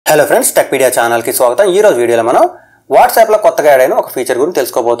Hello friends, Techpedia channel కి స్వాగతం। ఈ రోజు వీడియోలో మనం వాట్సాప్ లో కొత్తగా యాడ్ అయిన ఒక ఫీచర్ గురించి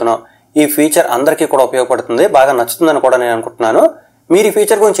తెలుసుకోబోతున్నాం। ఈ ఫీచర్ అందరికీ కూడా ఉపయోగపడుతుంది, బాగా నచ్చుతుందని కూడా నేను అనుకుంటున్నాను। మీరు ఈ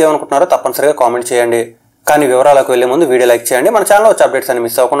ఫీచర్ గురించి ఏమనుకుంటున్నారో తప్పనిసరిగా కామెంట్ చేయండి। కానీ వివరాలకు వెళ్ళే ముందు వీడియో లైక్ చేయండి। మన ఛానల్లో వచ్చే అప్డేట్స్ అన్ని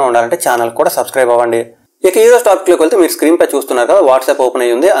మిస్ అవ్వకుండా ఉండాలంటే ఛానల్ కూడా సబ్స్క్రైబ్ అవ్వండి। ఇక ఈ రోజు టాపిక్ లోకి వెళ్తే మీరు స్క్రీన్ పై చూస్తున్నారు కదా, వాట్సాప్ ఓపెన్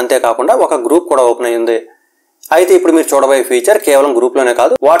అయ్యింది, అంతేకాకుండా ఒక గ్రూప్ కూడా ఓపెన్ అయ్యింది। అయితే ఇప్పుడు మీరు చూడబోయే ఫీచర్ కేవలం గ్రూప్ లోనే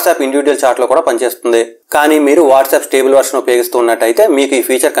కాదు, వాట్సాప్ ఇండివిజువల్ చాట్ లో కూడా పనిచేస్తుంది। కానీ మీరు వాట్సాప్ స్టేబుల్ వర్షన్ ఉపయోగిస్తున్నట్టయితే మీకు ఈ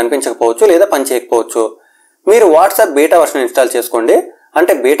ఫీచర్ కనిపించకపోవచ్చు లేదా పనిచేయకపోవచ్చు। మీరు వాట్సాప్ బీటా వర్షన్ ఇన్స్టాల్ చేసుకోండి,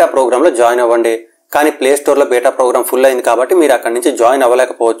 అంటే బీటా ప్రోగ్రామ్ లో జాయిన్ అవ్వండి। కానీ ప్లే స్టోర్ లో బీటా ప్రోగ్రామ్ ఫుల్ అయింది కాబట్టి మీరు అక్కడి నుంచి జాయిన్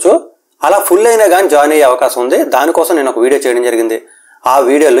అవ్వలేకపోవచ్చు। అలా ఫుల్ అయినా కానీ జాయిన్ అయ్యే అవకాశం ఉంది। దానికోసం నేను ఒక వీడియో చేయడం జరిగింది। ఆ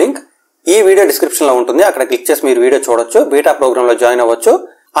వీడియో లింక్ ఈ వీడియో డిస్క్రిప్షన్ లో ఉంటుంది, అక్కడ క్లిక్ చేసి మీరు వీడియో చూడొచ్చు, బీటా ప్రోగ్రామ్ లో జాయిన్ అవ్వచ్చు।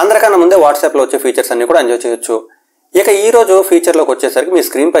 అందరికన్నా ముందే వాట్సాప్ లో వచ్చే ఫీచర్స్ అన్ని కూడా ఎంజాయ్ చేయొచ్చు। ఇక ఈ రోజు ఫీచర్ లోకి వచ్చేసరికి మీ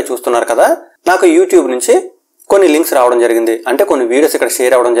స్క్రీన్ పై చూస్తున్నారు కదా, నాకు యూట్యూబ్ నుంచి కొన్ని లింక్స్ రావడం జరిగింది, అంటే కొన్ని వీడియోస్ ఇక్కడ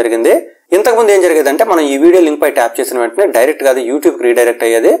షేర్ అవ్వడం జరిగింది। ఇంతకుముందు ఏం జరిగేదంటే మనం ఈ వీడియో లింక్ పై ట్యాప్ చేసిన వెంటనే డైరెక్ట్ గా యూట్యూబ్ కి రీడైరెక్ట్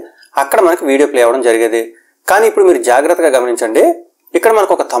అయ్యేది, అక్కడ మనకి వీడియో ప్లే అవ్వడం జరిగేది। కానీ ఇప్పుడు మీరు జాగ్రత్తగా గమనించండి, ఇక్కడ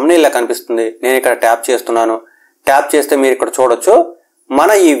మనకు ఒక థంబ్నెయిల్ లా కనిపిస్తుంది। నేను ఇక్కడ ట్యాప్ చేస్తున్నాను, ట్యాప్ చేస్తే మీరు ఇక్కడ చూడొచ్చు,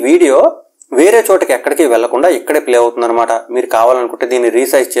 మన ఈ వీడియో వేరే చోటకి ఎక్కడికి వెళ్లకుండా ఇక్కడే ప్లే అవుతుంది అనమాట। మీరు కావాలనుకుంటే దీన్ని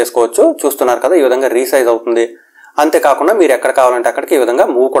రీసైజ్ చేసుకోవచ్చు, చూస్తున్నారు కదా ఈ విధంగా రీసైజ్ అవుతుంది। అంతేకాకుండా మీరు ఎక్కడ కావాలంటే అక్కడికి ఈ విధంగా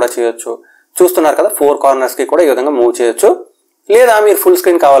మూవ్ కూడా చేయొచ్చు, చూస్తున్నారు కదా 4 కార్నర్స్ కి కూడా ఈ విధంగా మూవ్ చేయొచ్చు। లేదా మీరు ఫుల్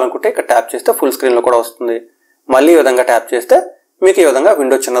స్క్రీన్ కావాలనుకుంటే ఇక్కడ ట్యాప్ చేస్తే ఫుల్ స్క్రీన్ లో కూడా వస్తుంది, మళ్ళీ ఈ విధంగా ట్యాప్ చేస్తే మీకు ఈ విధంగా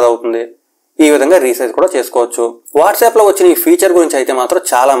విండో చిన్నదవుతుంది। ఈ విధంగా రీసైజ్ కూడా చేసుకోవచ్చు। వాట్సాప్ లో వచ్చిన ఈ ఫీచర్ గురించి అయితే మాత్రం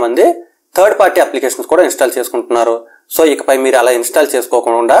చాలా మంది థర్డ్ పార్టీ అప్లికేషన్స్ కూడా ఇన్స్టాల్ చేసుకుంటున్నారు। సో ఇకపై మీరు అలా ఇన్స్టాల్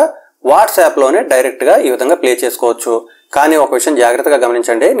చేసుకోకుండా వాట్సాప్ లోనే డైరెక్ట్ గా ఈ విధంగా ప్లే చేసుకోవచ్చు। కానీ ఒక విషయం జాగ్రత్తగా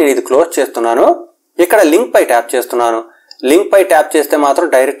గమనించండి, నేను ఇది క్లోజ్ చేస్తున్నాను, ఇక్కడ లింక్ పై ట్యాప్ చేస్తున్నాను। లింక్ పై ట్యాప్ చేస్తే మాత్రం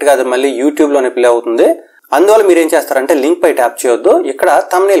డైరెక్ట్ గా అది మళ్ళీ యూట్యూబ్ లోనే ప్లే అవుతుంది। అందువల్ల మీరు ఏం చేస్తారంటే లింక్ పై ట్యాప్ చేయొద్దు, ఇక్కడ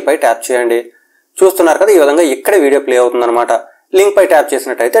థంబ్నెయిల్ పై ట్యాప్ చేయండి। చూస్తున్నారు కదా ఈ విధంగా ఇక్కడే వీడియో ప్లే అవుతుంది అనమాట। లింక్ పై ట్యాప్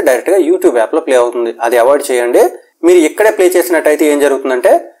చేసినట్టయితే డైరెక్ట్ గా యూట్యూబ్ యాప్ లో ప్లే అవుతుంది, అది అవాయిడ్ చేయండి। మీరు ఇక్కడే ప్లే చేసినట్టయితే ఏం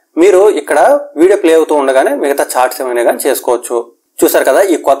జరుగుతుందంటే మీరు ఇక్కడ వీడియో ప్లే అవుతూ ఉండగానే మిగతా చాట్స్ ఏమైనా కానీ చేసుకోవచ్చు। చూసారు కదా,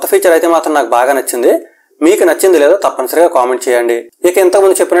 ఈ కొత్త ఫీచర్ అయితే మాత్రం నాకు బాగా నచ్చింది। మీకు నచ్చింది లేదో తప్పనిసరిగా కామెంట్ చేయండి। ఇక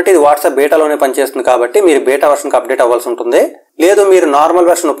ఇంతకుముందు చెప్పినట్టు ఇది వాట్సాప్ బీటాలోనే పనిచేస్తుంది కాబట్టి మీరు బీటా వర్షన్ కి అప్డేట్ అవ్వాల్సి ఉంటుంది। లేదు మీరు నార్మల్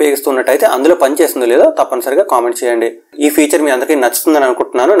వర్షన్ ఉపయోగిస్తున్నట్టయితే అందులో పనిచేస్తుందో లేదో తప్పనిసరిగా కామెంట్ చేయండి। ఈ ఫీచర్ మీ అందరికీ నచ్చుతుందని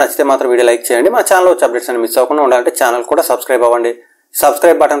అనుకుంటున్నాను। నచ్చితే మాత్రం వీడియో లైక్ చేయండి। మా ఛానల్ వచ్చే అప్డేట్స్ అన్ని మిస్ అవ్వకుండా ఉండాలంటే ఛానల్ కూడా సబ్స్క్రైబ్ అవ్వండి।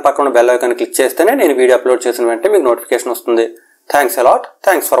 సబ్స్క్రైబ్ బటన్ పక్కన బెల్ ఐకాన్ క్లిక్ చేస్తేనే నేను వీడియో అప్లోడ్ చేసిన వెంటనే మీకు నోటిఫికేషన్ వస్తుంది। Thanks a lot,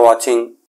 thanks for watching.